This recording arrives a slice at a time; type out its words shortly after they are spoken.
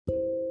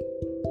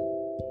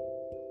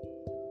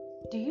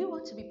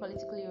to be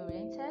politically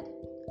oriented?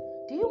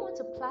 Do you want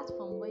a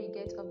platform where you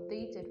get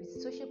updated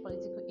with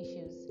socio-political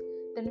issues?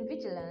 Then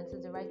Vigilance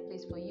is the right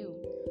place for you.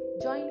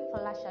 Join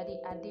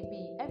Folashade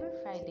Adebi every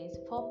Fridays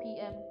 4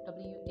 p.m.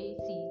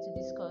 WAT to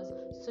discuss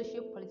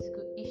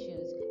socio-political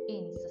issues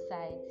in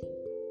society.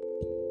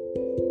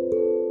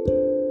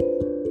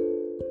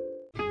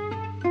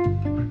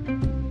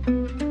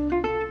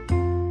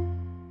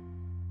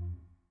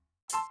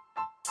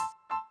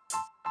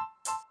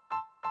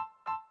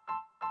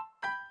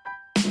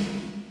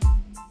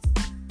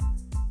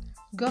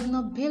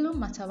 Governor Bello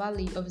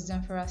Matawalle of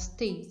Zamfara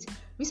State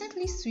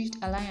recently switched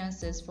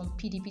alliances from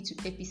PDP to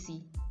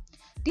APC.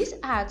 This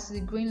adds to the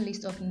growing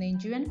list of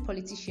Nigerian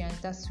politicians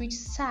that switch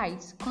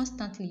sides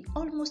constantly,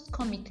 almost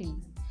comically,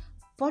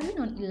 bordering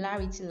on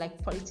hilarity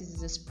like politics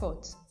is a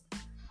sport.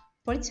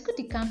 Political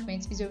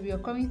decampment is a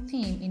recurring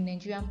theme in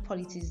Nigerian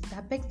politics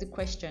that begs the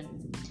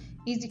question: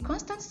 is the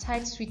constant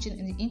side switching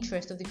in the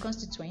interest of the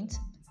constituent,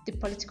 the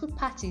political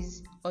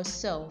parties, or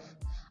self?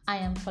 I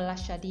am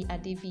Folashade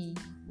Adebi.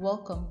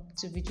 Welcome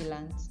to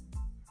Vigilance.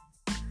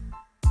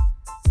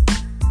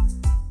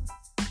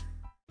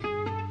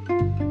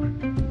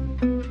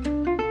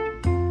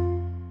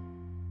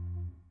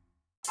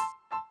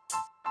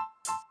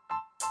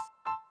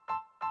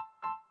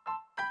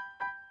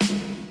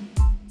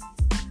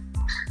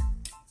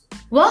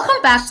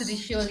 Welcome back to the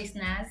show,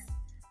 listeners.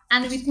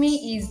 And with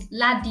me is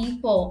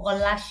Ladipo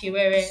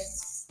Olashiwere,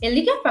 a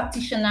legal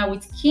practitioner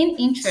with keen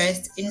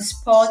interest in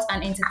sports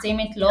and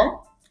entertainment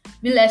law,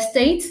 real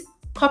estate,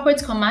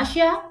 corporate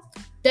commercial,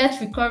 debt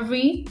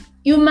recovery,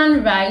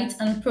 human rights,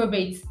 and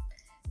probate.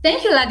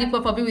 Thank you,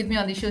 Ladipo, for being with me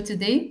on the show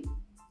today.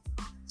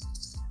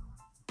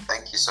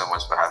 Thank you so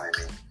much for having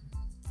me.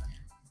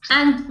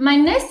 And my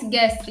next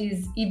guest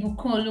is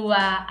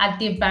Ibukunoluwa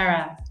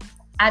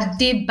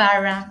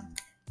Adebara,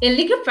 a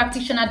legal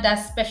practitioner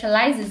that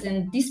specializes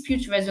in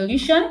dispute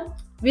resolution,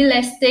 real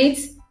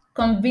estate,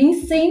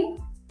 conveyancing,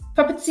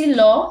 property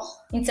law,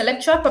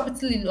 intellectual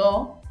property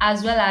law,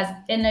 as well as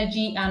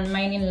energy and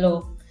mining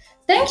law.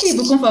 Thank you,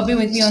 Ibukun, for being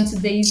with me on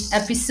today's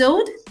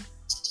episode.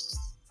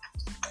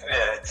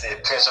 Yeah, it's a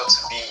pleasure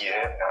to be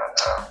here.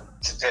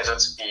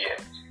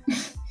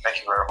 Thank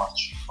you very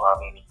much for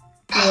having me.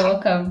 You're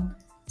welcome.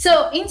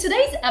 So, in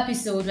today's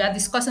episode, we are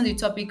discussing the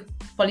topic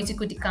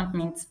political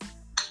decampment.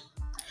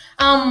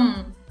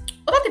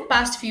 Over the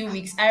past few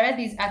weeks, I read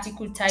this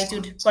article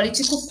titled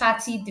 "Political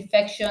Party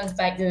Defections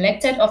by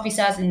Elected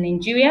Officers in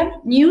Nigeria: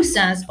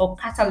 Nuisance or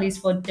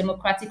Catalyst for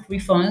Democratic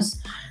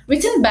Reforms,"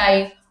 written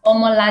by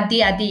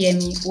Omolade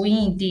Adeyemi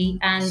Oyinde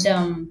and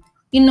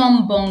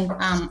Inombong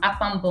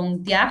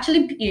Apambong. They are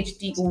actually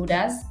PhD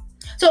holders.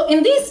 So,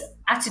 in this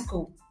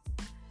article,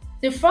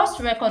 the first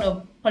record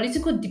of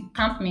political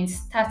decampment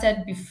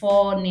started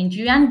before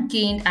Nigeria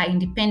gained our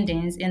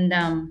independence in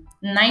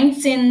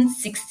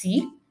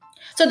 1960.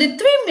 So the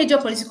three major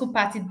political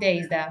parties there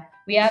is that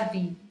we have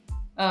the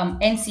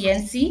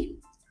NCNC,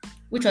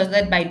 which was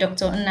led by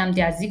Dr.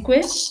 Nnamdi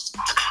Azikwe.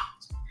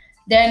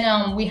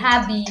 Then we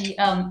have the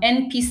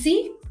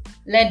NPC,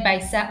 led by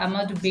Sir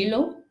Ahmadu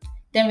Bello.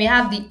 Then we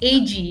have the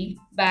AG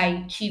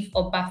by Chief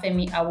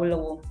Obafemi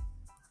Awolowo.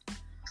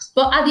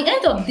 But at the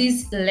end of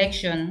this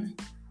election,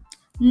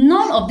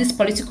 none of this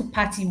political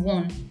party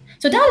won.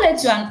 So that led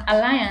to an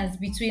alliance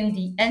between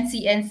the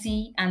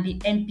NCNC and the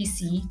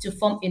NPC to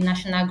form a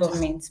national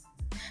government.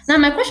 Now,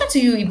 my question to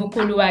you,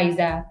 Ibukunoluwa, is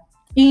that,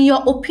 in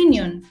your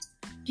opinion,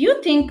 do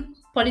you think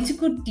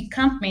political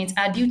decampments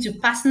are due to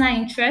personal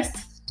interest,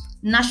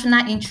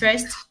 national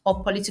interest,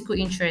 or political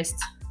interest?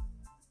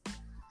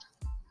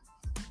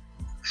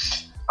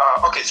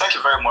 Okay, thank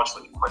you very much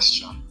for the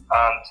question.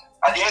 And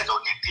at the end of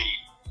the day,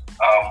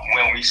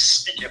 when we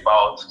speak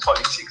about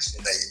politics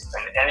in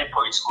any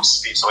political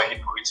space or any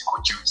political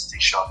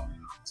jurisdiction,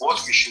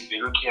 what we should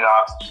be looking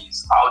at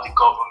is how the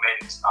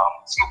government,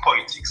 through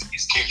politics,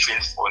 is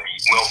catering for the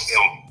welfare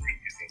of the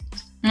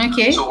citizens.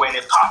 Okay. So when a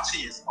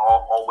party is,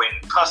 or when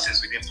persons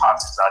within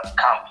parties are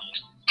decamping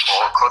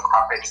or caught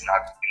carpeting,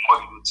 as the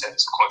Hollywood tend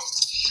to call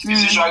it,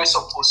 it's usually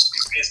supposed to be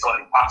based on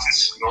the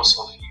party's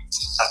philosophy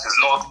that is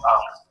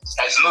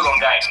no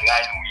longer in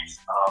line with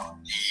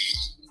the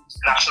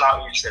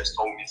national interest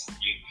or with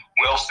the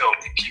welfare of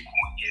the people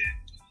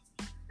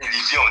in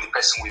the view of the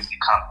person with the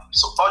campaign.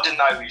 So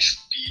ordinarily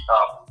should be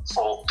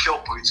for pure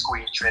political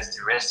interest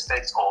in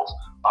respect of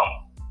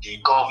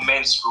the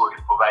government's role in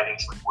providing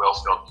for the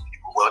welfare of the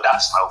people. Well,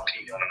 that's my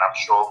opinion, and I'm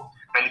sure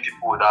many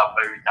people would have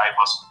very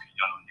diverse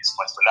opinion on this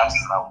point, but that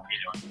is my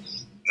opinion.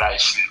 That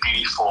it should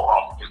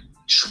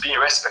be in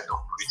respect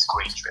of political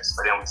interest.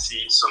 But then we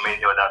see so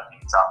many other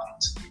things happening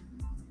today.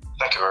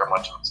 Thank you very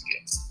much once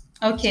again.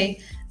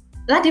 Okay.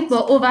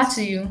 Ladipo, over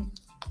to you.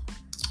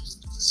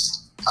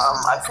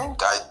 I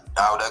think I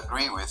would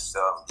agree with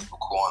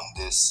Ibuku on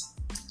this.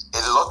 A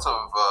lot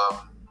of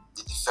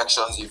the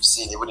defections you've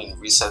seen, even in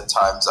recent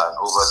times and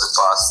over the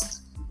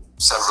past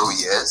several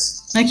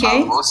years,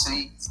 have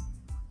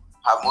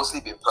mostly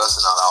been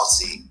personal, I would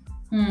say.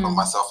 For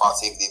myself, I'll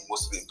say they've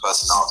mostly been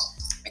personal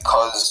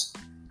because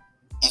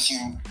if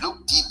you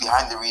look deep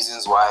behind the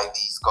reasons why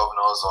these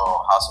governors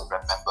or House of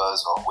Rep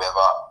members or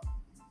whoever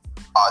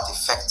are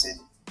defected,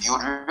 you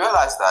would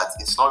realize that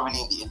it's not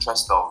really in the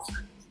interest of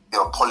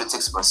their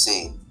politics per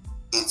se.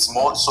 It's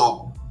more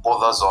so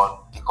bothers on,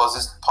 because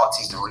this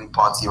party is the ruling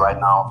party right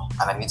now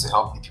and I need to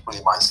help the people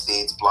in my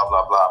state, blah,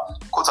 blah, blah.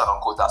 Quote and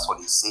unquote, that's what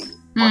they say.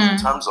 But in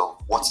terms of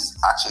what is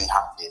actually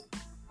happening,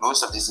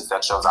 most of these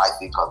defections, I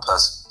think, are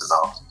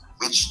personal,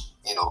 which,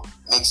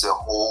 makes a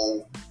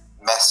whole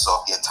mess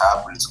of the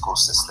entire political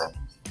system.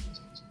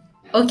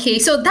 Okay,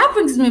 so that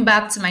brings me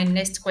back to my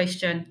next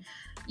question.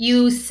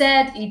 You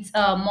said it's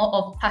more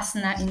of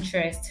personal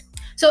interest.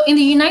 So in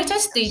the United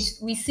States,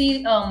 we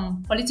see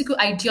political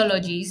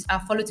ideologies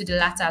are followed to the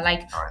latter.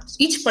 Like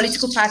each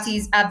political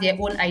parties have their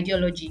own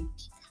ideology.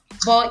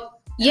 But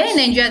here in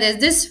Nigeria, there's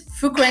this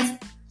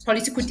frequent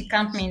political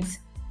decampment.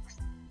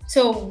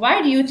 So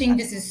why do you think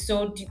this is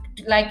so?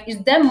 Like, is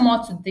there more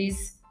to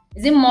this?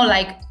 Is it more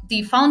like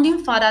the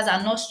founding fathers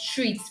are not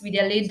strict with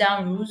their laid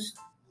down rules?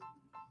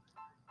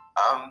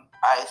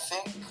 I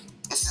think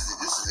this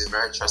is a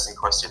very interesting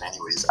question.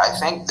 Anyways, I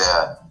think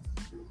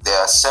there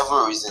are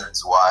several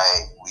reasons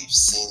why we've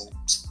seen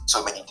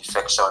so many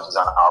defections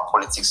and our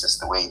politics is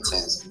the way it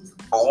is.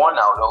 For one,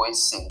 I would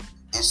always say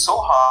it's so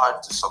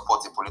hard to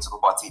support a political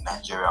party in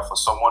Nigeria for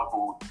someone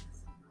who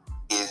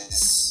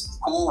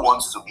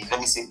wants to be,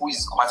 who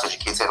is quite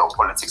educated on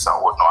politics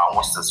and whatnot and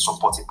wants to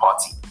support a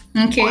party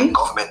or a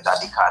government that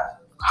they can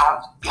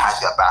have behind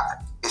their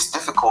back. It's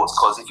difficult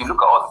because if you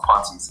look at all the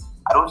parties,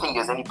 I don't think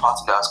there's any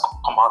party that has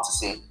come out to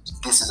say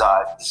this is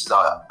our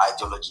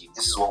ideology,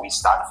 this is what we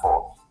stand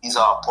for. These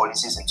are our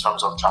policies in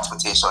terms of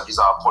transportation. These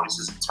are our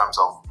policies in terms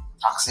of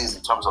taxes,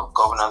 in terms of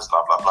governance,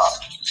 blah, blah, blah.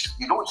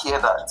 You don't hear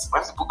that.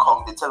 When people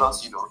come, they tell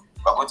us,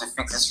 we're going to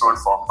fix this road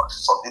from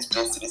this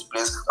place to this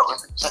place.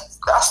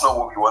 That's not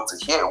what we want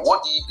to hear.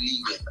 What do you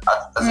believe in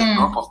as a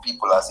group of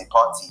people, as a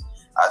party,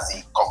 as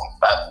a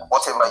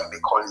whatever you may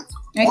call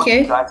it? What do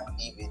you guys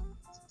believe in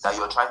that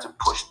you're trying to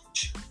push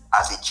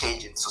as a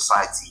change in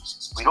society?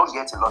 We don't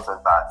get a lot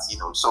of that,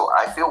 So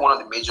I feel one of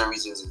the major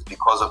reasons is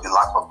because of the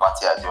lack of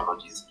party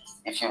ideologies.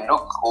 If you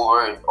look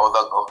over in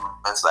other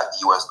governments like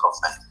the US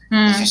government,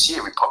 if you see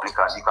a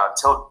Republican, you can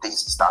tell the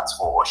things he stands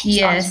for or she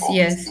stands for.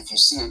 Yes. If you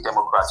see a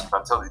Democrat, you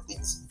can tell the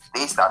things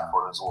they stand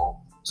for as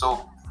well.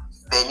 So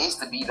there needs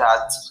to be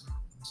that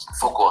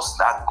focus,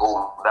 that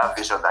goal, that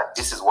vision that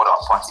this is what our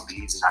party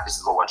believes in and this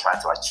is what we're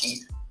trying to achieve.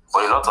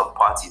 But a lot of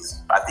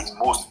parties, I think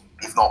most,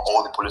 if not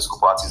all the political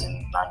parties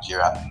in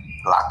Nigeria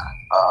lack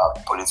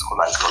political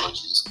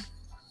ideologies.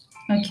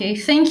 Okay,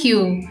 thank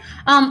you.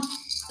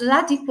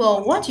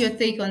 Ladipo, what's your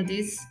take on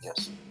this?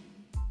 Yes.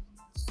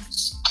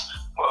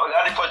 Well,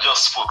 Ladipo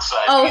just spoke, so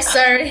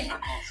sorry.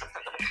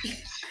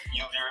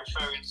 You'll be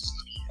referring to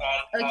me.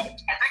 I think I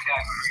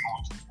agree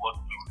with what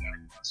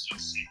Ladipo has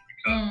just said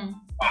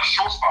because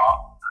so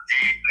far,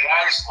 the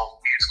rise of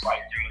political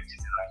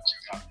ideologies in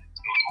Nigeria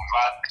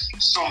over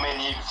so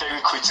many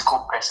very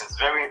critical persons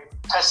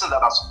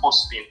that are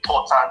supposed to be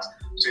important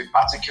to a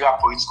particular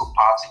political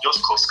party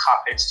just cross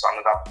carpets to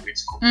another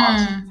political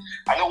party.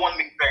 I know one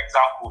major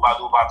example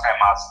over time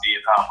has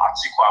been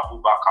Atiku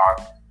Abubakar,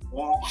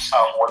 who was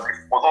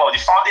one of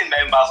the founding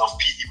members of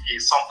PDP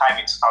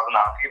sometime in 2000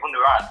 and even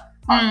ran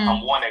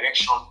and won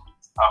election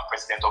with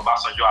President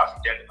Obasanjo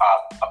back then.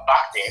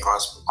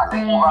 And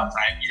then over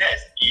time,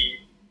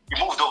 he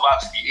moved over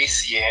to the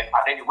ACN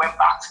and then he went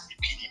back to the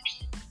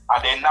PDP. And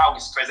then now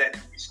he's present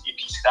with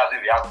APC. That's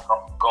if he hasn't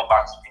gone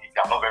back to PDP.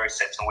 I'm not very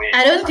certain where.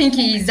 I don't think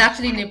he is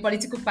actually in a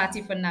political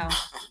party for now.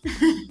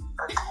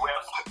 Well, you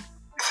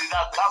see,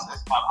 that's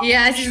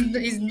yes,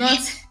 he's not.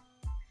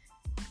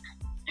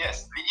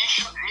 Yes, the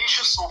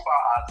issue so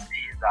far has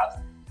been that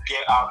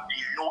there are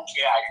no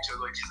clear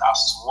ideologies as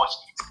to what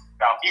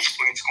each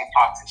political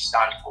party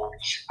stands for.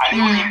 And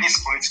even if these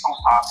political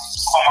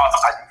parties come out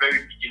at the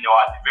very beginning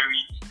or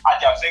at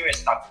their very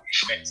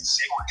establishment to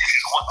say, this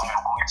is what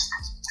I'm going to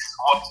do, this is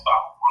what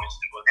I'm going to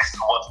do, this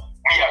is what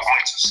we are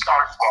going to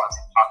stand for as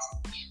a party.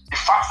 The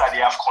fact that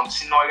they have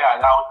continually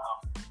allowed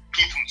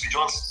people to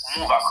just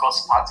move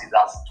across parties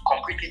has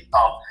completely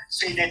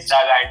faded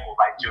that line of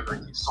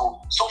ideology. So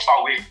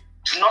far we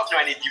do not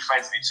know any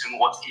difference between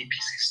what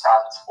APC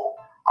stands for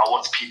and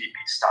what PDP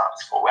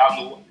stands for. We have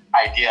no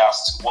idea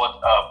as to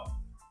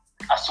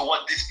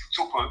what these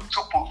two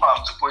political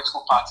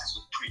parties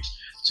would preach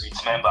to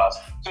its members.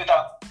 So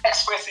they're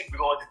expressing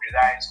beyond the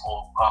lines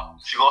of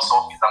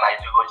philosophies and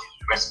ideologies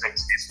with respect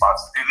to these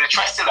parties. It's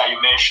interesting that you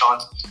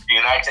mentioned the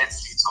United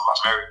States of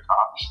America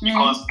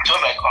because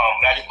just like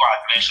Radical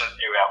had mentioned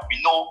earlier,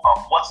 we know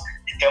what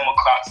the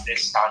Democrats they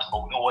stand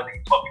for, we know what the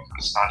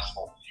Republicans stand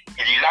for.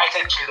 In the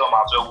United Kingdom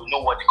as well, we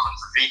know what the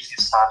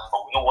Conservatives stand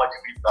for, we know what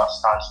the Liberals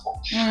stand for.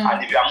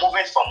 And if you are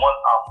moving from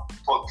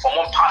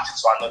one party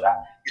to another,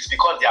 it's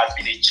because there has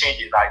been a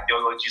change in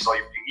ideologies or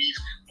you believe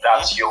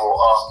that your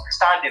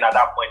standing at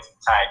that point in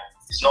time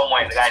is no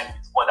more in line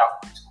with what that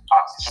political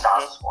party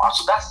stands for. And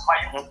so that's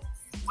why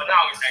but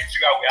now in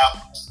Nigeria we have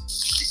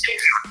the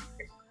case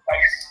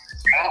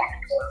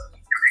because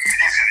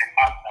this is the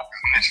part that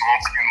is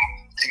going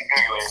to during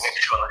your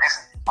election, this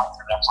is the party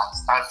that can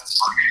stand the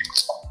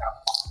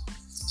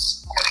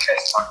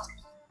first party.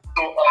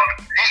 So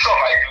this of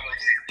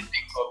ideology is the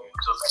big problem,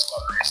 just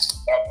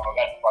like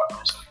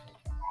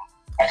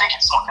I think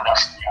it's something that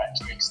should be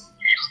addressed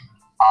if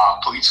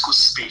political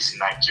space in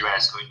Nigeria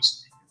is going to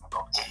be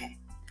developed.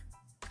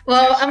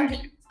 Well,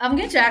 I'm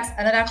going to ask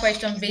another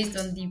question based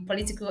on the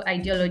political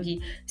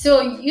ideology.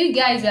 So you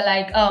guys are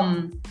like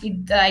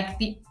like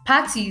the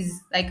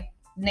parties, like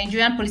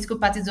Nigerian political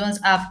parties don't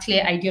have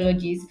clear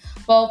ideologies.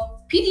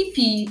 But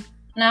PDP,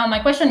 now my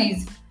question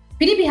is,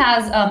 PDP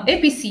has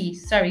APC,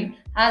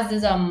 has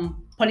this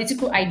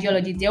political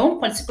ideology. Their own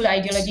political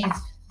ideology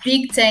is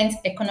big tent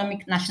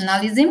economic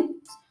nationalism.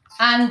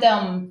 And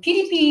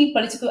PDP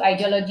political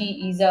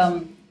ideology is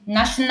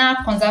national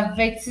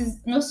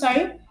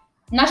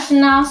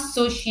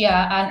social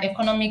and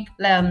economic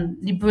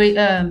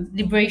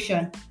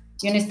liberation.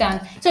 You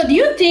understand? So do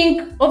you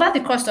think over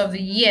the course of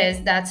the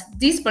years that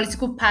these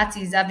political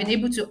parties have been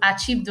able to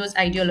achieve those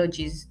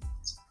ideologies?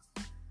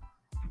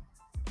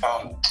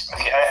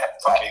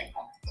 Sorry.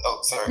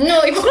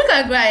 No, if you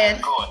can go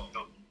ahead. Go on.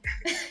 No.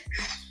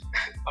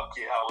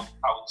 Okay,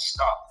 I will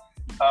start.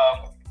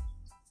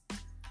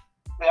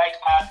 Like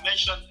I had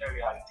mentioned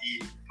earlier,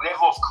 the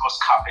level of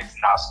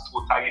cross-carpeting has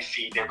totally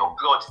faded or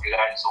blurred the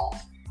lines of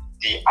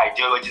the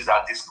ideologies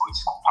that these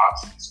political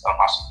parties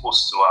are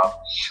supposed to have.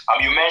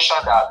 You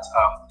mentioned that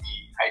the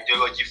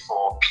ideology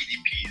for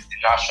PDP is the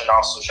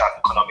National Social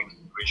and Economic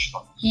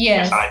Liberation.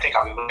 Yes. And I think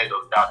I've even heard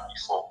of that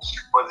before.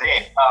 But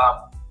then,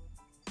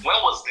 when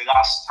was the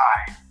last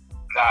time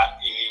that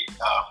a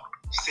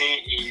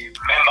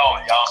member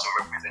of the House of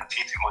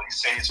Representatives or the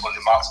Senate was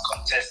about to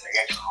contest the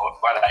election, or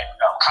rather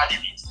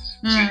candidates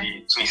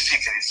to a seat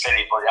in the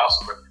Senate or the House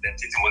of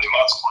Representatives was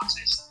about to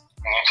contest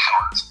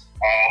elections,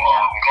 or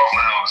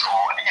governors,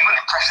 or even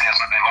the president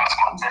was about to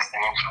contest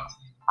elections,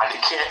 and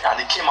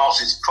they came out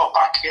with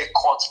proper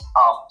clear-cut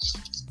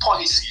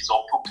policies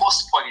or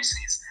proposed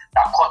policies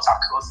that cut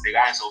across the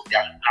lines of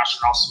their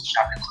national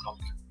social and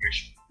economic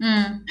liberation.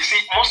 You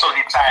see, most of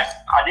the time,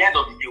 at the end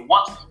of the day,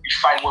 what we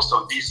find most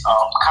of these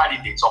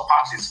candidates or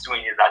parties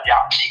doing is that they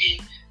are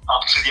appealing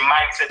to the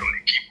mindset of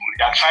the people.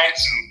 They are trying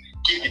to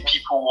give the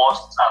people what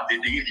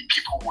they believe the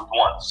people would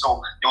want.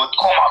 So they would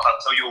come out and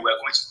tell you, we're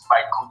going to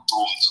provide good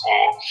roads,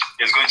 or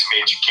there's going to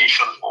be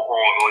education, or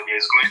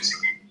there's going to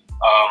be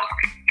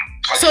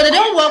so they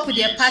don't work with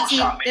their party.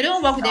 They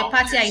don't work with their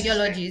party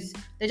ideologies.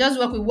 They just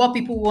work with what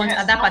people want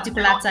at that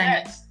particular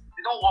time. Yes,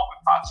 they don't work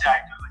with party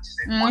ideologies.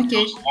 They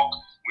just work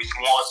with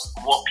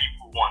what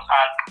people want.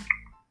 And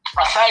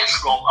aside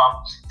from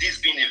this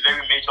being a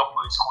very major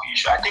political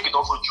issue, I think it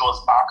also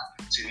draws back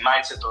to the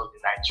mindset of the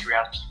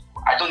Nigerian people.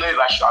 I don't know if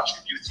I should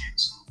attribute it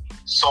to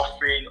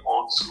suffering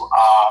or to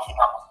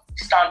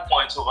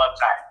standpoints over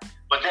time.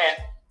 But then,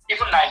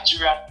 even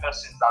Nigerian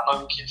persons are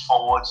not looking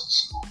forward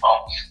to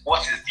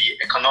what is the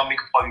economic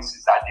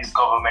policies that this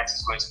government is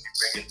going to be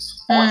bringing,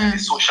 or what is the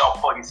social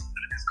policies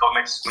that this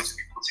government is going to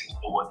be putting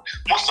forward.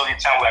 Most of the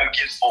time, we are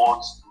looking forward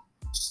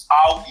to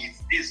how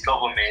is this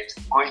government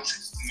going to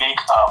make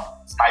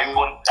my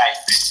own life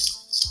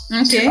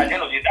better. Okay. At the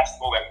end of the day, that's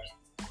what we're looking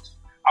forward to.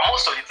 And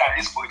most of the time,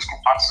 these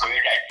political parties already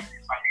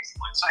identify this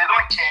point. So they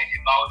don't care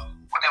about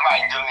whatever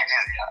ideologies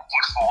they are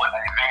put forward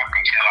at the very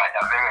beginning, at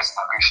their very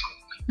establishment.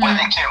 What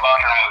they care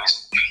about now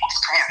is we must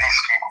please these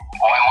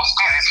people, or I must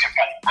please these people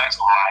at the point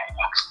of my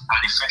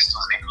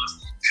manifestos, because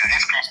it is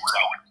these people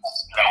that will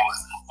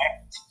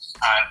elect.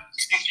 And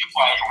if these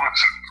people are able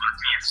to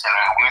convince that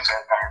I'm going to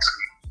enter into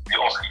the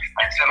office,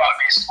 and it's never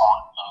based on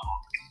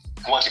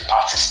what the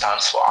party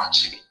stands for,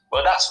 actually.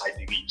 Well, that's my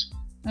belief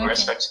with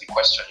respect to the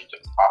question you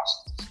just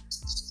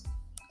asked.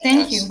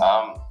 Thank you.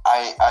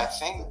 I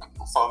think,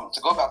 to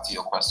go back to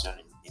your question,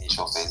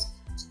 initial phase,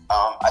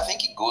 I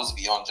think it goes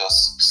beyond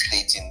just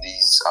stating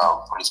these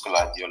political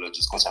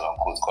ideologies, quote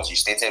unquote, because you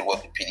stated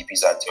what the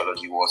PDP's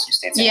ideology was, you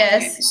stated what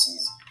the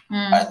APC's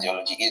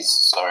ideology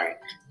is,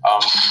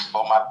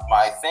 but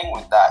my thing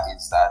with that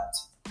is that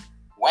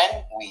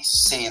when we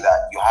say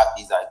that you have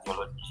these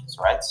ideologies,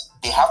 right,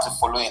 they have to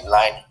follow in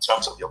line in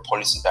terms of your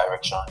policy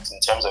directions, in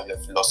terms of your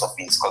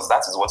philosophies, because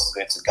that is what is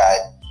going to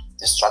guide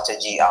the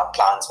strategy and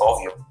plans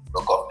of your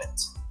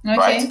government,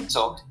 right?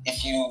 So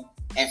if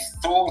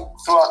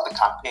throughout the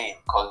campaign,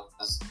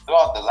 because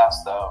throughout the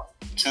last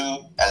 2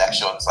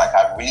 elections, like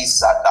I've really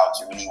sat down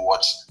to really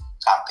watch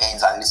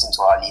campaigns and listen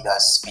to our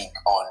leaders speak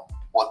on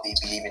what they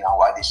believe in and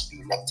why they should be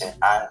elected.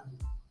 And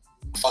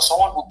for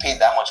someone who paid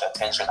that much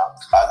attention,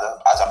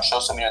 as I'm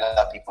sure so many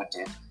other people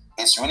did,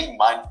 it's really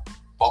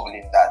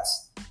mind-boggling that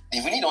they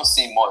really don't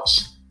say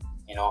much.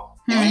 You know,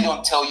 they really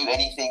don't tell you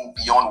anything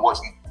beyond what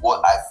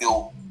I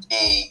feel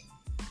they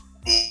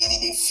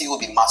feel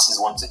the masses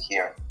want to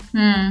hear.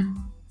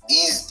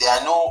 There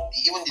are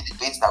even the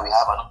debates that we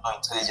have are not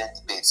intelligent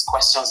debates.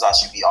 Questions that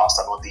should be asked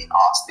are not being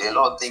asked. There are a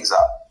lot of things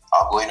that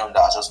are going on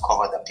that are just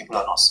covered that people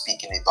are not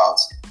speaking about.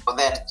 But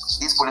then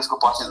these political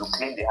parties will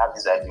claim they have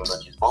these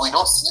ideologies, but we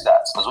don't see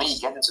that, because when you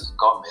get into the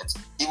government,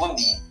 even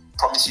the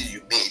promises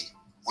you made,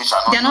 which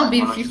are not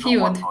being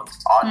fulfilled,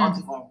 are not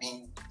even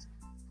being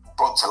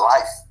brought to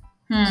life.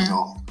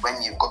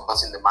 When you've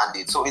gotten the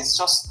mandate. So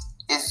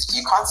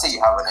you can't say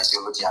you have an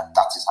ideology and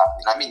that is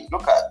happening. I mean,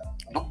 look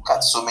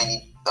at so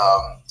many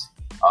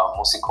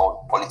what's it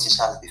called,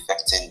 politicians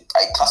defecting.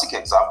 A classic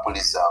example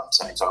is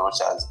Senator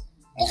Rochas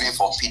moving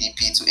from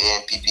PDP to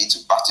ANPP to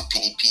back to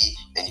PDP,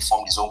 then he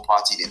formed his own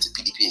party, then to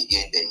PDP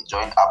again, then he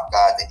joined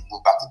APGA, then he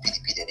moved back to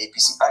PDP, then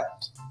APC. Like,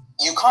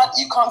 you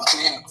can't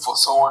claim for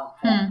someone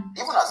who,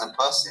 even as a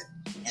person,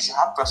 you should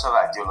have personal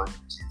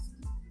ideologies.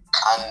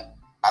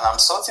 And I'm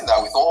certain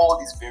that with all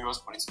these various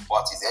political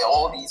parties,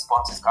 all these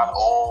parties can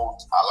all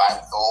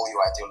align with all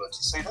your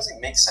ideologies. So it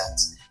doesn't make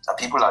sense that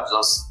people are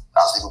just,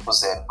 as the people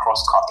said,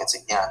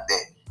 cross-carpeting here and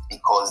there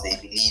because they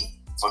believe.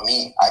 For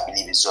me, I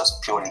believe it's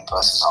just purely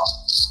personal.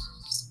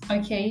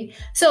 Okay,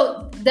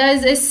 so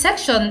there's a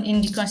section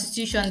in the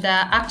Constitution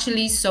that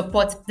actually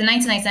supports the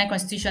 1999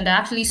 Constitution that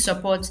actually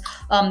supports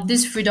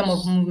this freedom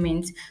of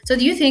movement. So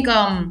do you think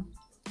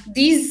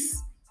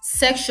this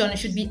section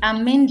should be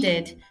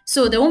amended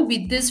so there won't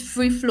be this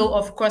free flow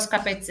of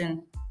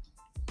cross-carpeting?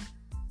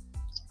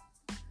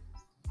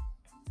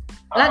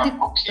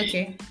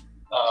 Okay.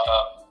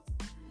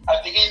 I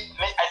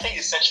think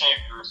the section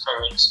you're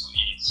referring to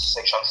is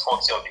Section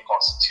 40 of the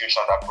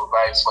Constitution that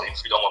provides for the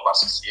freedom of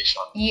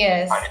association.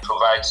 Yes. And it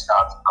provides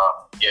that,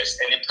 yes,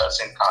 any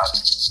person can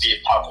be a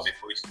part of a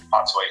political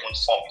party or even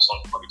form his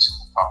own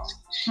political party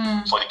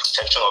for the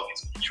protection of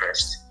his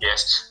interest.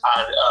 Yes.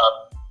 And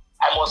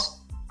I must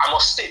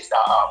state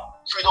that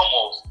freedom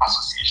of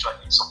association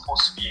is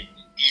supposed to be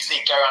a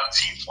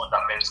guaranteed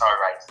fundamental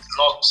right. It's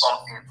not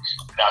something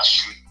that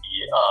should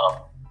be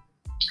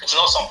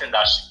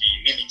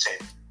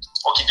limited.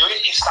 Okay, the only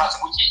instance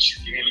in which it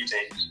should be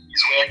limited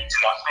is when it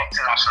is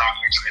affecting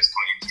national interest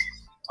or it is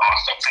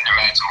affecting the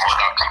rights of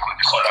other people,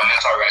 the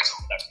fundamental rights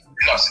of other people.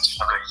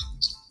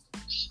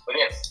 But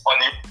then, on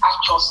the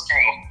actual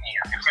scale of things,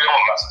 the freedom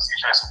of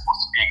association is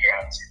supposed to be a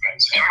guaranteed right.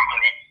 So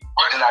everybody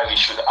ordinarily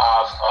should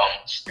have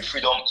the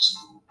freedom to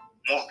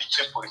move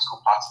between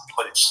political parties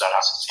because it is an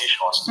association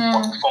or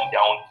to form their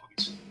own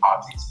political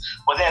parties.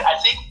 But then I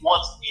think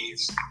what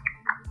is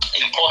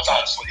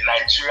important for the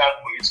Nigerian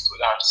political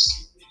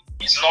landscape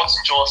is not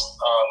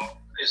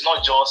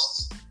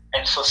just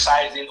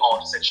emphasizing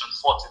on Section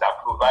 40 that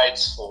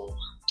provides for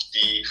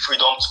the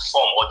freedom to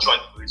form or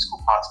join political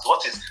parties.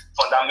 What is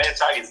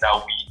fundamental is that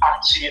we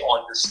actually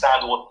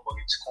understand what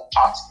political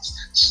parties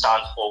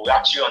stand for. We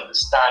actually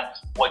understand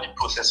what the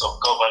process of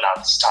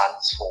governance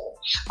stands for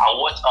and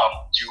what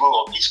the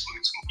role of each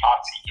political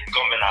party in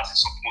governance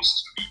is supposed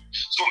to be.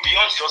 So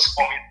beyond just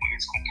forming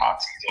political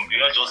parties or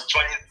beyond just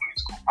joining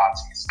political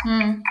parties,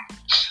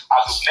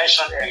 as we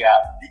mentioned earlier,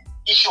 the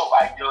issue of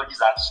ideologies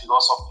and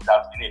philosophy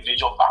has been a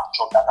major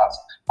backdrop that has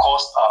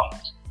caused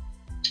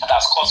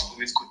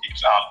political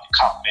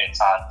decampment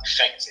and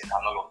defecting and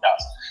all of that.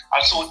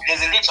 And so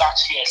there's a need to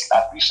actually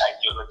establish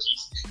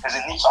ideologies, there's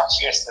a need to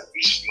actually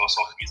establish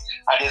philosophies,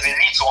 and there's a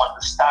need to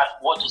understand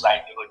what those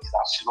ideologies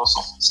and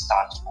philosophies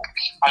stand for.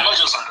 And not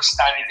just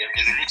understanding them,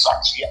 there's a need to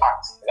actually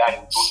act in line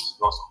with those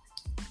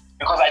philosophies.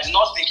 Because I do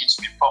not think it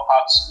would be proper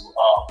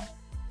to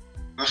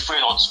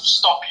refrain or to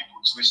stop people,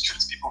 to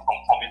restrict people from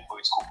forming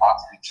political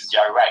parties. It is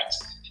their right.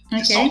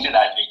 It's something that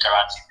has been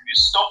guaranteed. If you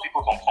stop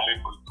people from forming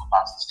political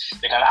parties,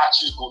 they can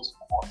actually go to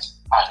court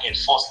and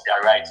enforce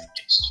their rights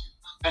against you.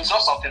 So it's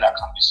not something that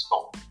can be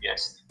stopped,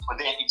 yes. But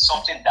then it's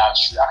something that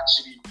should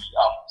actually be,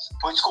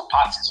 political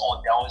parties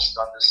on their own should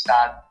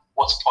understand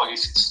what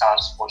policy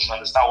stands for,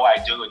 should understand what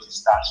ideology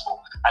stands for,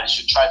 and they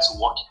should try to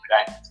work in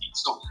line with it.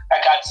 So,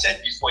 like I said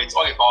before, it's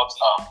all about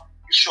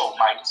issue of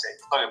mindset.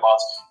 It's all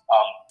about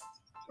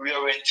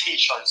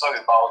reorientation. It's all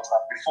about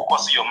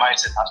refocusing your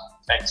mindset and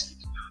perspective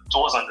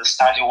towards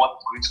understanding what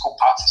political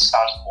parties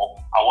stand for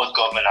and what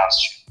governance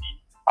should be.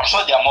 I'm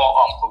sure there are more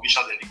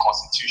provisions in the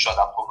Constitution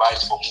that provide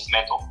for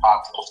movement of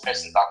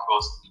persons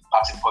across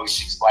party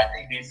politics, but I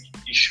think this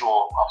issue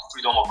of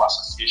freedom of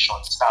association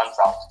stands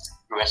out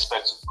with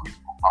respect to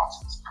political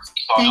parties.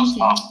 So I'll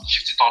just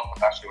shift it on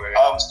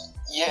to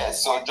yeah,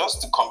 so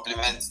just to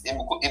compliment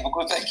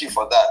Ibuku, thank you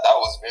for that. That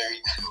was very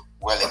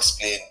well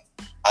explained.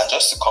 And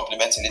just to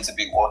compliment a little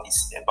bit what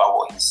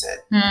he said,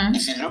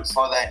 if you look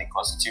further in the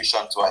Constitution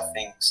to, I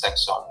think,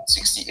 Section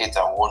 68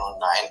 and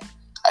 109,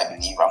 I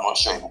believe, I'm not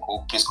sure,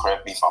 Ibuku, please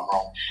correct me if I'm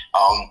wrong,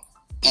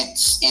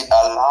 it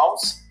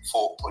allows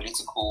for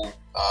political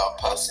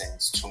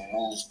persons to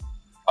move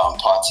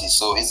parties.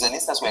 So it's an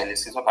instance where a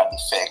legislator can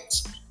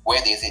defect, where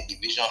there's a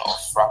division or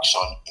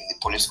fraction in the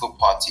political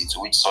party to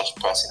which such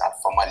person had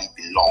formerly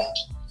belonged,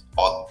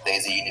 or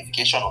there's a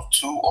unification of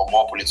two or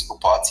more political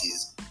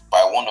parties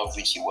by one of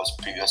which he was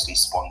previously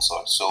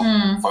sponsored. So,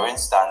 for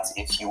instance,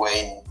 if you were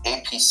in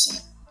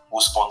APC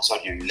who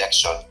sponsored your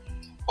election,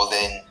 but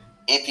then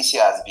APC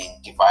has been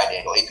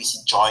divided or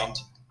APC joined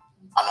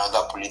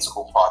another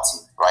political party,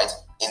 right?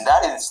 In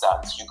that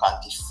instance, you can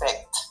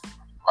defect,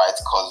 right?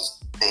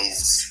 Because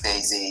there's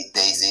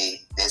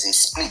a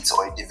split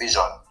or a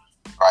division,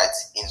 right,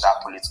 in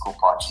that political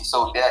party.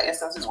 So there are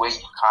instances where you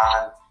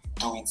can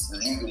do it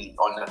legally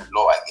under the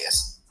law, I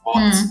guess,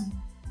 but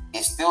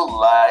it still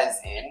lies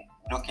in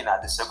looking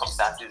at the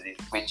circumstances in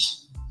which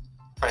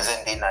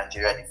present-day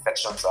Nigeria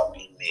defections are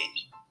being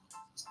made.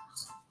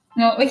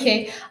 No,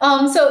 okay.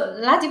 So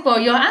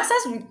Ladipo, your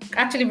answers will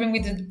actually bring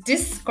me to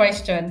this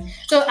question.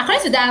 So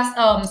according to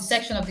that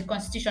section of the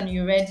Constitution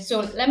you read, so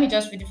let me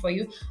just read it for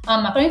you.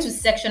 According to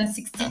Section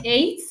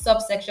 68,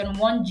 subsection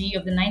 1G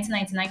of the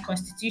 1999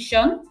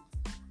 Constitution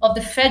of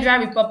the Federal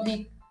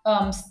Republic,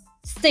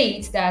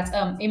 states that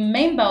a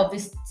member of the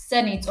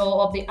Senate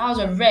or of the House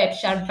of Reps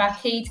shall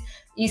vacate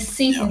his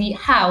seat in the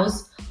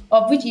House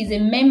of which he is a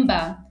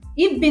member,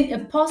 if being a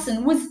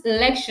person whose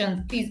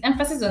election, please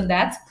emphasis on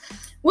that,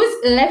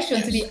 whose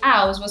election to the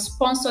House was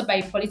sponsored by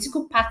a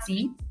political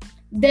party,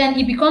 then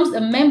he becomes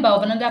a member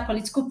of another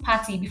political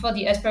party before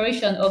the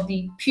expiration of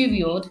the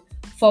period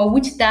for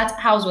which that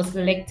House was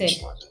elected.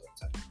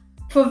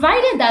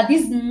 Provided that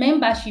this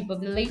membership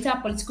of the later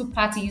political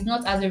party is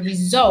not as a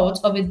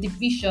result of a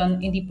division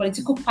in the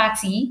political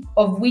party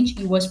of which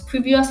he was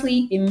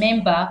previously a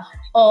member,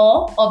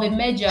 or of a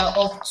merger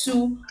of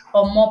two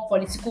or more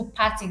political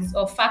parties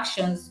or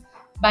factions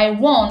by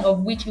one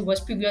of which he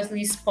was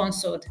previously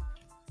sponsored.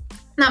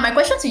 Now, my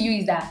question to you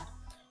is that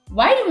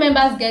why do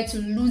members get to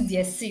lose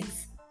their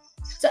seats?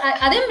 So,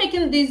 are they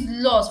making these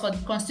laws for the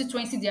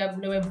constituency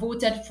they were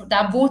voted for,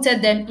 that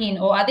voted them in,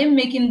 or are they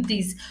making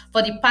this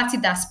for the party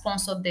that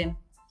sponsored them?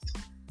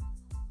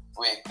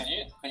 Wait, could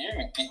you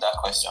repeat that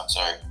question?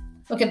 Sorry.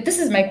 Okay, this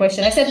is my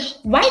question. I said,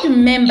 why do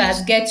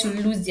members get to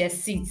lose their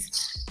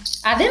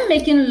seats? Are they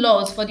making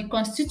laws for the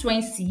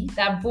constituency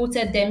that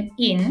voted them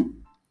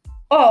in,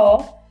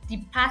 or the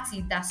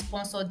party that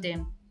sponsored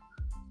them?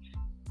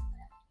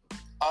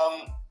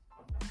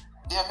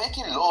 They are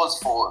making laws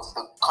for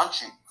the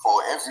country,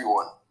 for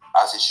everyone,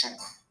 as it should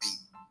be.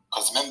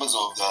 Because members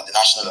of the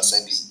National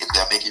Assembly, they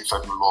are making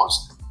federal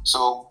laws.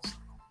 So,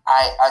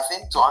 I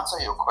think to answer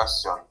your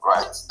question,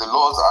 right, the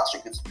laws are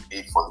strictly to be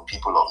made for the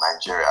people of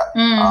Nigeria.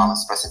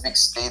 Specific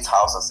state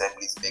house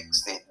assemblies make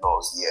state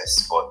laws,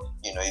 yes. But,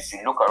 if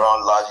you look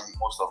around, largely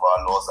most of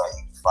our laws are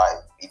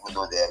unified, even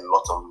though there are a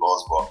lot of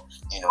laws, but,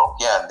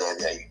 here and there,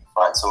 they are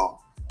unified. So,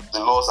 the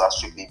laws are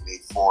strictly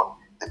made for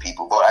the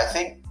people. But I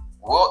think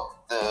what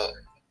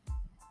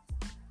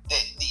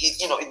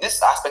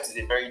this aspect is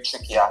a very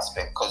tricky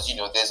aspect, because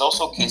there's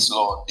also case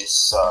law on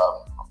this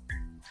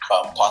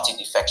party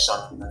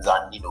defections,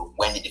 and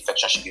when the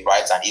defection should be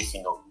right, and if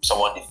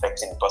someone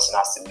defecting, the person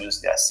has to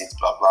lose their seat,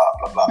 blah blah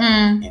blah blah.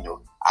 And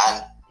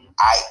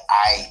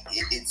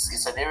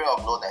it's an area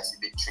of law that's a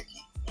bit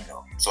tricky,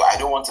 So I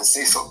don't want to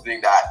say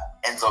something that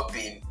ends up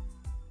being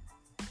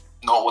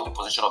not what the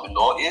position of the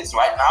law is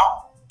right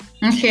now.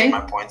 Okay. You get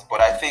my point,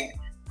 but I think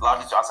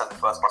largely to answer the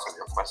first part of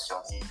your question,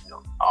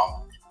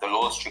 the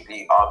laws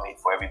strictly are made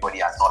for everybody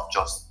and not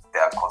just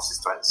their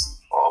constituency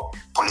or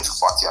political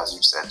party, as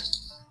you said.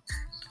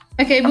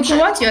 Okay, Buku,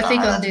 what's your take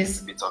on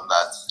this? A bit on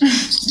that.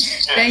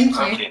 Thank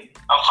you. Okay.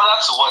 Further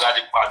to what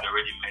Adipa had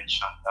already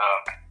mentioned,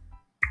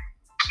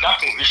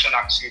 that provision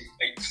actually,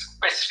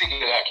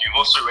 specifically, like you've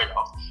also read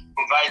out,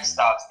 provides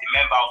that the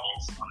member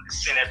of the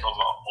Senate or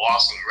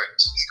House of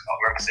Reps,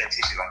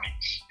 representative,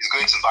 is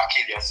going to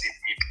vacate their seat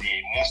if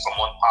they move from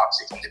one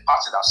party, from the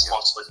party that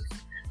sponsored it,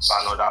 to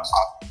another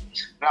party.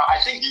 Now, I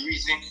think the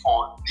reason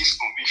for this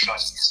provision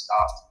is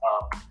that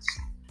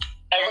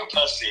every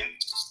person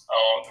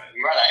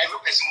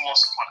who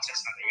wants to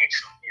contest an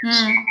election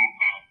into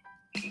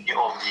any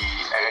of the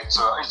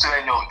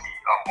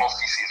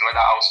offices,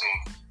 whether House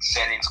of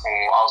Senate or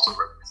House of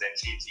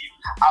Representatives,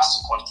 has to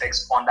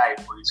contest under a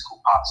political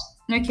party.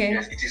 Okay.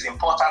 Yes, it is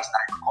important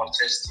that you're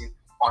contesting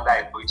under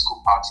a political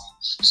party.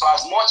 So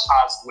as much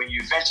as when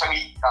you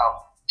eventually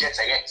get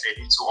elected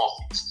into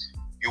office,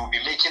 you will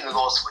be making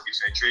laws for the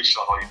federation,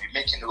 or you'll be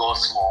making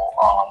laws for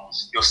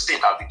your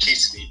state, as the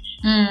case may be.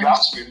 You have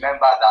to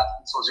remember that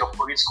it was your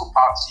political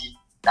party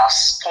that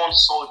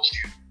sponsored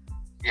you.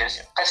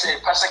 Yes, a person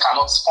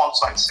cannot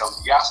sponsor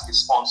himself. He has to be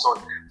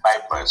sponsored by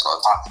a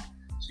political party.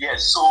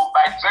 Yes, so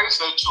by very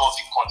virtue of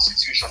the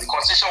constitution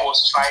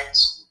was trying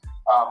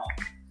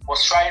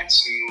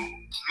to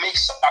make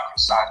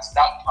sacrosanct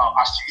that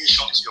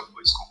affiliation to your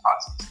political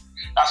party.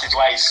 That is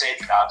why he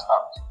said that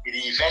in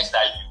the event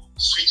that you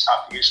switch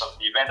affiliation, in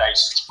the event that you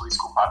switch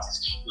political parties,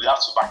 you will have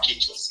to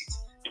vacate your seat,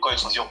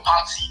 because it was your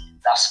party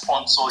that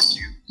sponsored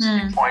you to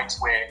the point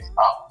where you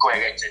got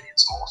elected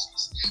into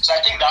office. So I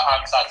think that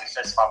answers the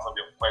first part of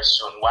your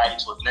question, why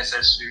it was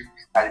necessary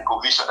that the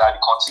provision that the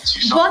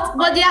constitution.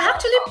 But they are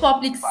actually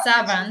public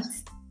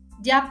servants.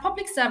 They are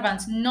public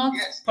servants, not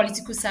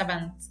political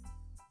servants.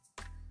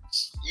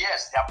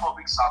 Yes, they are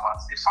public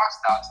servants. The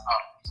fact that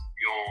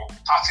your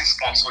party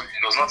sponsored you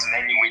does not in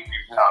any way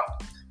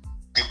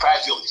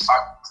deprive you of the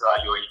fact that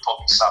you're a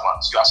public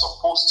servant. You are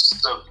supposed to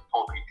serve the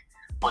public,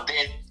 but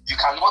then you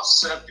cannot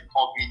serve the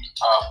public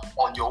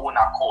on your own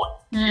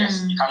accord.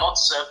 Yes, you cannot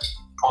serve the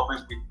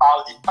public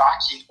without the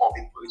backing of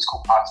a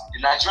political party. The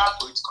Nigerian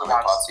political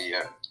party,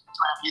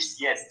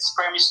 it's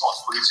premised on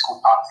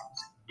political parties.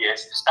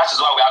 Yes, that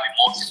is why we have a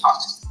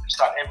multi-party, so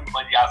that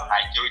everybody has an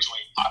ideology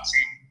in a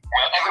party,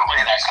 and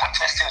everybody that is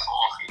contesting for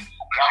office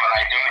we have an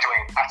ideology or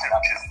a party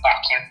that is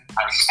backing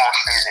and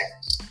sponsoring them.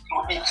 So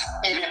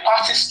if a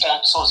party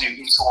sponsors you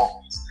into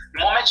office, the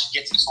moment you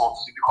get into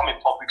office, you become a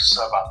public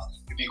servant.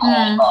 You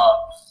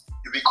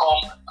become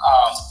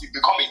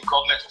a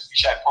government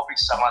official, a public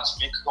servant to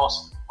make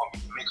laws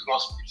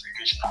with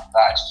education and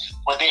that.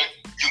 But then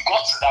you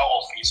got to that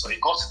office or you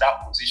got to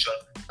that position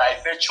by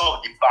virtue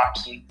of the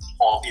backing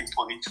of a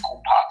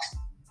political party.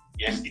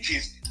 Yes, it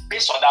is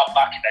based on that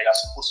backing that you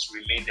are supposed to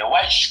remain there.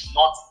 Why you should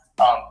not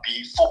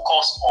be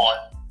focused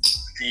on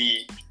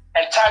the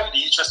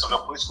interest of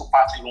your political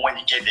party even when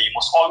you get there. You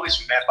must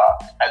always remember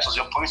that it was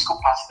your political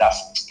party that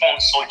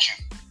sponsored you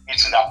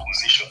into that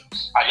position,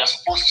 and you're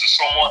supposed to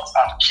somewhat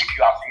keep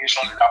your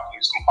affiliation with that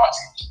political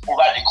party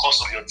over the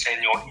course of your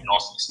tenure in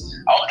office.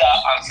 I hope that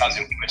answers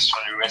your question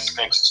in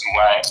respect to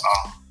why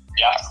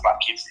they have to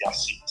vacate their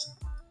seat.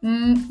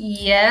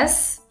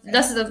 Yes.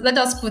 Let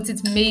us put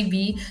it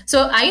maybe.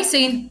 So are you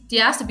saying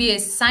there has to be a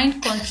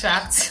signed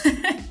contract?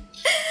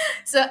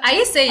 So are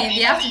you saying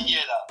they have to...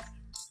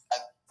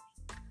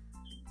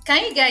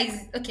 Can you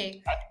guys...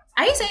 Okay.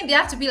 Are you saying there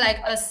have to be like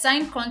a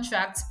signed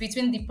contract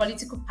between the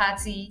political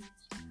party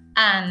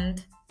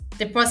and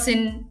the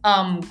person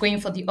going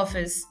for the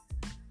office?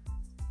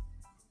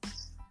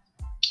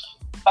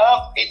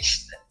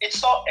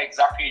 It's not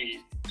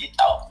exactly...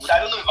 I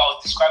don't know if I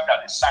would describe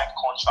that as a signed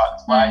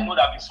contract, but I know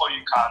that before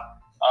you can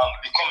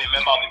become a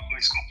member of a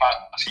political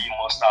party, you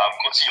must have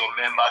gotten your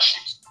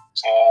membership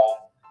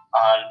form,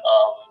 and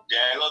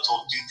there are a lot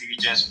of due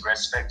diligence with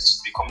respect to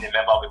becoming a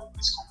member of a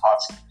political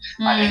party.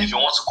 And then if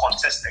you want to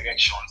contest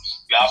elections,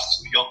 you have to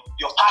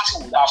your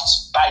party would have to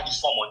buy the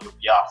form on your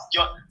behalf.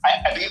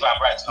 I believe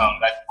I'm right.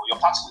 Your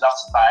party would have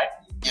to buy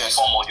the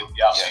form on your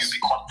behalf, so you'll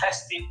be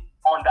contesting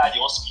under the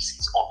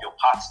auspices of your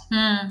party.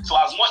 So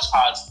as much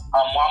as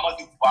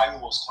Muhammadu Buhari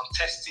was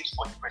contesting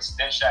for the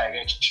presidential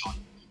election,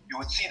 you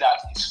would see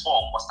that his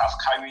form must have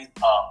carried,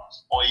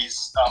 or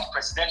his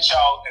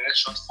presidential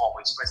election form,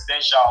 his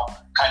presidential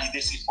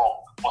candidacy form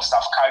must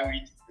have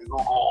carried the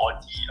logo or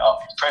the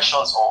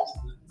impressions of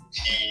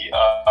the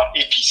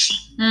APC.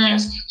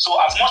 Yes. So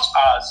as much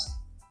as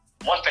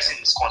one person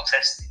is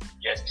contesting,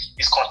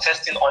 is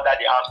contesting under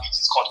the armpit,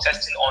 is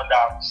contesting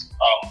under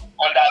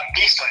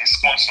based on his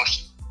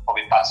sponsorship of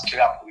a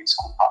particular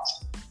political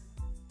party.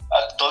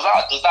 Does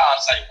that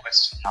answer your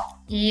question now?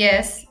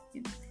 Yes.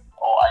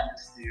 Or are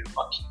you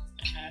still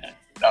okay?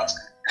 That's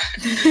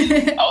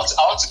good. I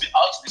want to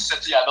be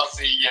certain and not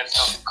saying yes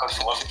just because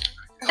you want me.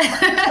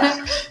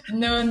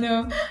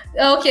 No.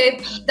 Okay,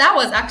 that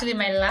was actually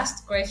my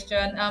last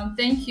question.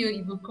 Thank you,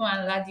 Ibuku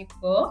and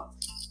Ladiko.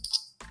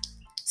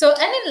 So,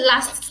 any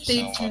last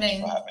statement? So much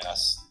for having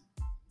us.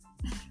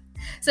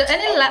 So, I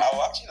would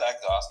actually like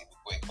to ask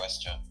Ibuku a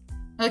question.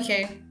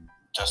 Okay.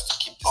 Just to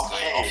keep this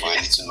going on for a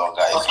little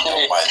longer, if you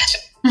don't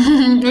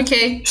mind.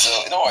 Okay.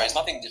 So, no worries,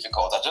 nothing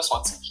difficult. I just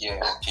want to hear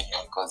your opinion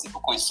because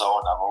Ibuku is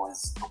someone I've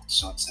always looked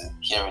to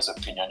hear his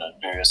opinion on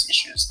various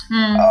issues.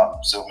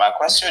 So, my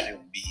question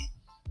would be,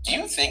 do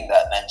you think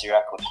that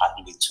Nigeria could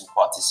handle a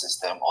two-party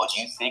system, or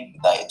do you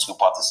think that a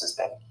two-party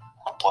system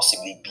could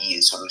possibly be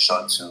a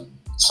solution to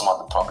some of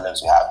the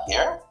problems we have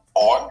here?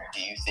 Or do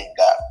you think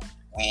that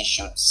we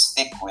should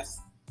stick with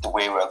the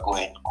way we're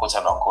going, quote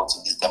and unquote,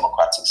 in this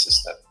democratic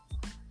system?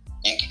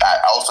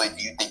 Also,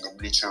 do you think the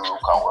military rule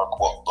can work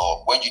well,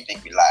 or where do you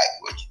think we lie?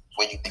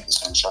 Where do you think the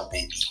solution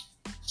may be?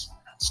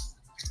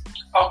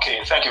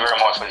 Okay, thank you very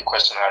much for the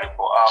question,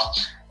 Aripo.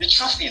 The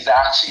truth is, I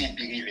actually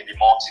believe in the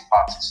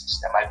multi-party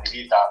system. I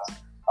believe that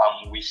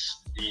with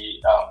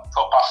the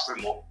proper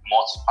framework,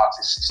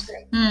 multi-party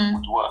system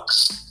would work.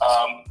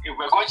 If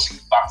we're going to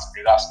look back to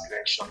the last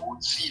election, we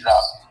would see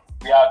that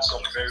we had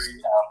some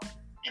very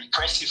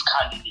impressive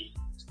candidates.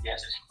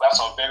 Yes, we have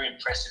some very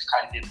impressive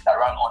candidates that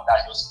ran under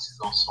the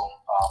auspices of some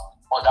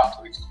other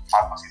political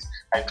parties.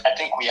 I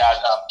think we had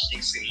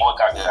Kingsley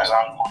Morgan that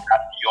ran under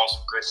the Young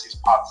Progressive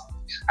Party.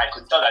 I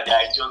could tell that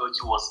their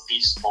ideology was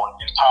based on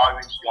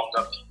empowering the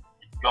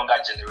younger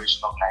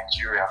generation of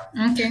Nigeria.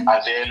 Okay.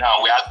 And then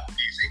we had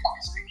Basic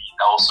Quizzy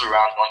that also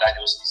ran under the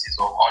auspices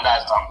of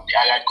the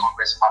Allied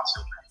Congress Party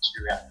of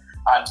Nigeria,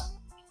 and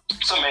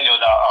so many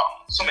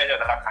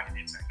other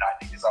candidates. And I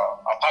think these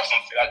are, apart from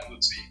Fela,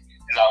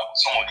 these are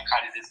some of the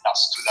candidates that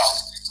stood out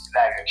in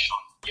that election.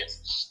 Yes.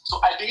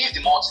 So I believe the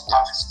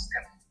multi-party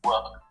system will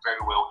work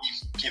very well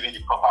if given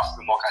the proper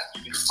framework and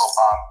given the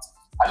proper,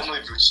 I don't know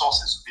if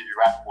resources would be the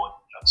right word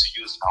to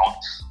use now,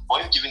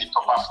 but if given the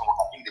proper framework,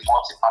 I think the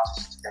multi-party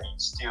system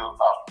is still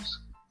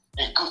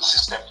a good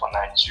system for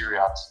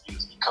Nigeria to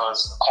use,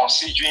 because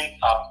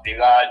considering the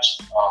large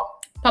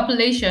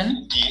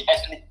population, the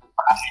ethnic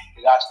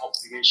the large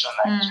population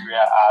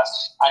Nigeria has,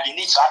 and they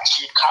need to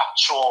actually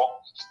capture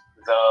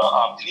the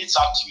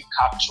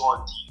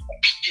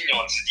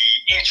opinions,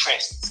 the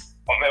interests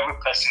of every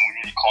person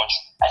within the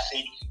country. I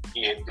think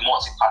the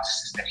multi-party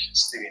system should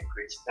stay in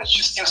place. It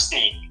should still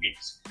stay in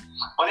place.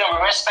 But then,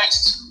 with respect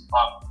to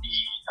my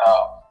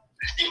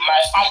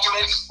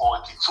argument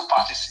for the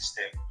two-party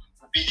system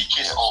would be the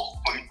case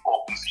of political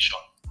opposition.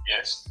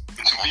 yes,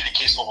 it will be the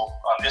case of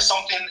there's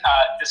something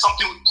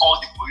we call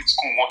the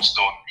political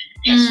watchdog.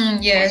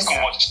 Yes, political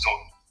watchdog.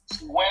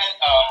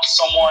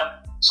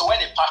 When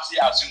a party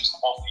assumes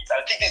office,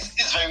 I think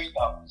it's very.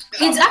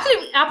 It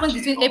actually happens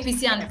between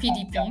APC and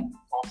PDP.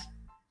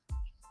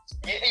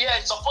 Yeah,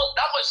 that's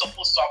what's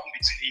supposed to happen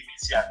between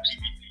APC and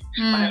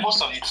PDP. But then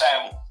most of the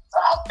time,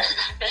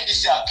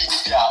 APC and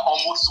PDP are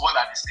almost one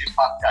and the same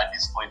party at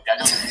this point. They're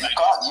just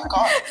you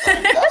can't.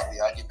 That's the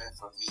argument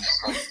for me,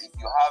 because if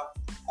you have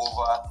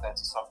over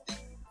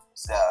 30-something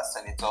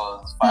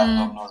senators, 5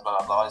 governors, blah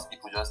blah blah, these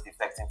people just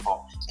defecting from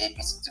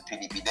APC to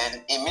PDP,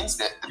 then it means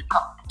that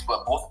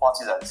both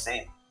parties are the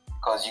same.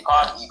 Because you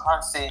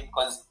can't say,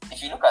 because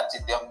if you look at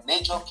it, there are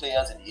major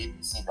players in the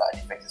APC that are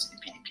defected to the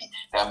PDP.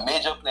 There are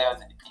major players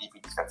in the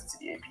PDP defected to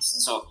the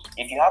APC. So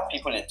if you have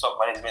people in top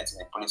management in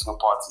the political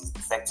parties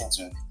defecting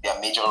to their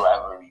major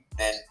rivalry,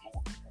 then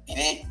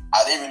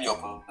are they really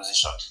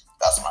opposition?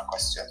 That's my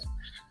question.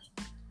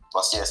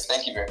 But yes,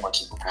 thank you very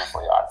much, Ibuku,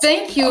 for your answer.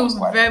 Thank you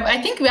very much. I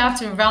think we have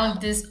to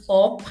round this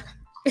up.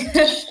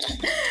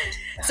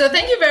 So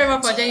thank you very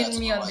much for joining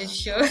me on this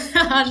show.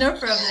 No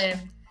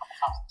problem.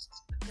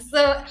 So,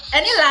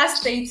 any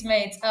last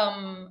statement,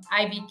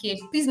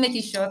 IBK? Please make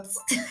it short.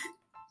 Okay.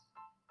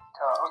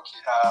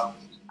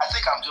 I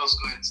think I'm just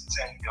going to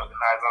thank the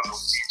organizers of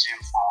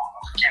DJ for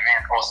giving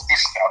us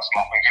this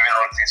platform, for giving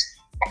us this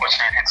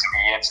opportunity to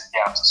be here today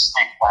and to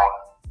speak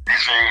on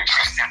this very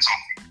interesting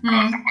topic.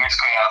 Because the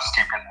political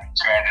landscape in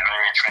Nigeria is a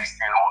very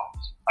interesting one.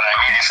 And I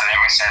mean this in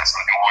every sense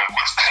of the word,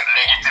 both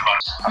negative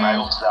and I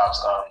hope that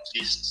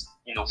this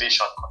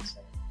innovation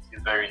content,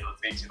 this very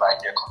innovative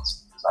idea continues.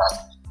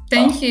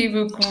 Thank you,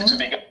 Ibuku.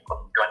 Thank you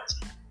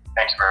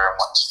very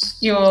much.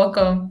 You're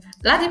welcome.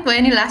 Ladipo,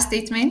 any last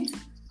statement?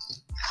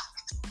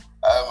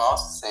 I want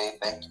to say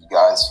thank you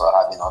guys for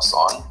having us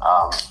on.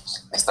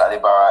 Mr.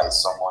 Adebara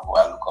is someone who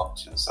I look up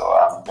to, so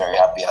I'm very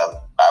happy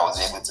I was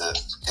able to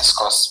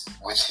discuss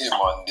with him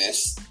on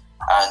this.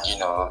 And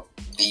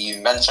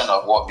the mention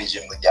of what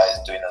Vijay Media is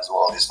doing as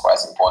well is quite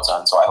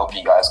important. So I hope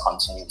you guys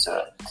continue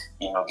to,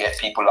 get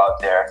people out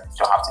there. You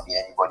don't have to be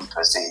anybody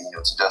per se,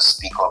 to just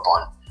speak up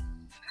on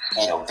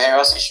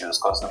various issues,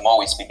 because the more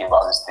we speak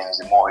about these things,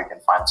 the more we can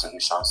find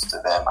solutions to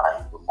them,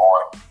 and the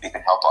more we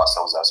can help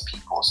ourselves as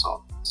people.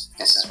 So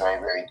this is very,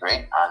 very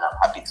great, and I'm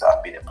happy to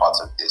have been a part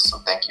of this. So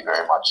thank you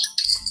very much.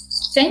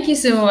 Thank you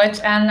so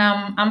much, and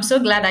I'm so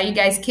glad that you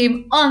guys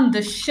came on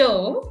the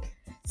show.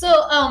 So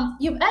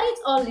you've heard it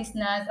all,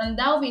 listeners, and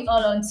that'll be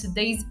all on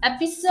today's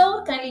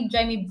episode. Kindly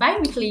join me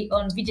bi-weekly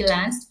on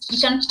Vigilance. You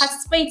can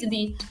participate in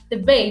the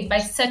debate by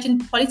searching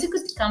Political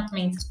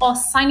Decampment or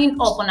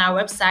signing up on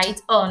our website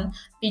on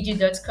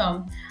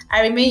pg.com.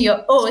 I remain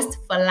your host,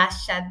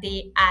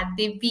 Folashade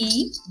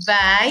Adebi.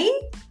 Bye.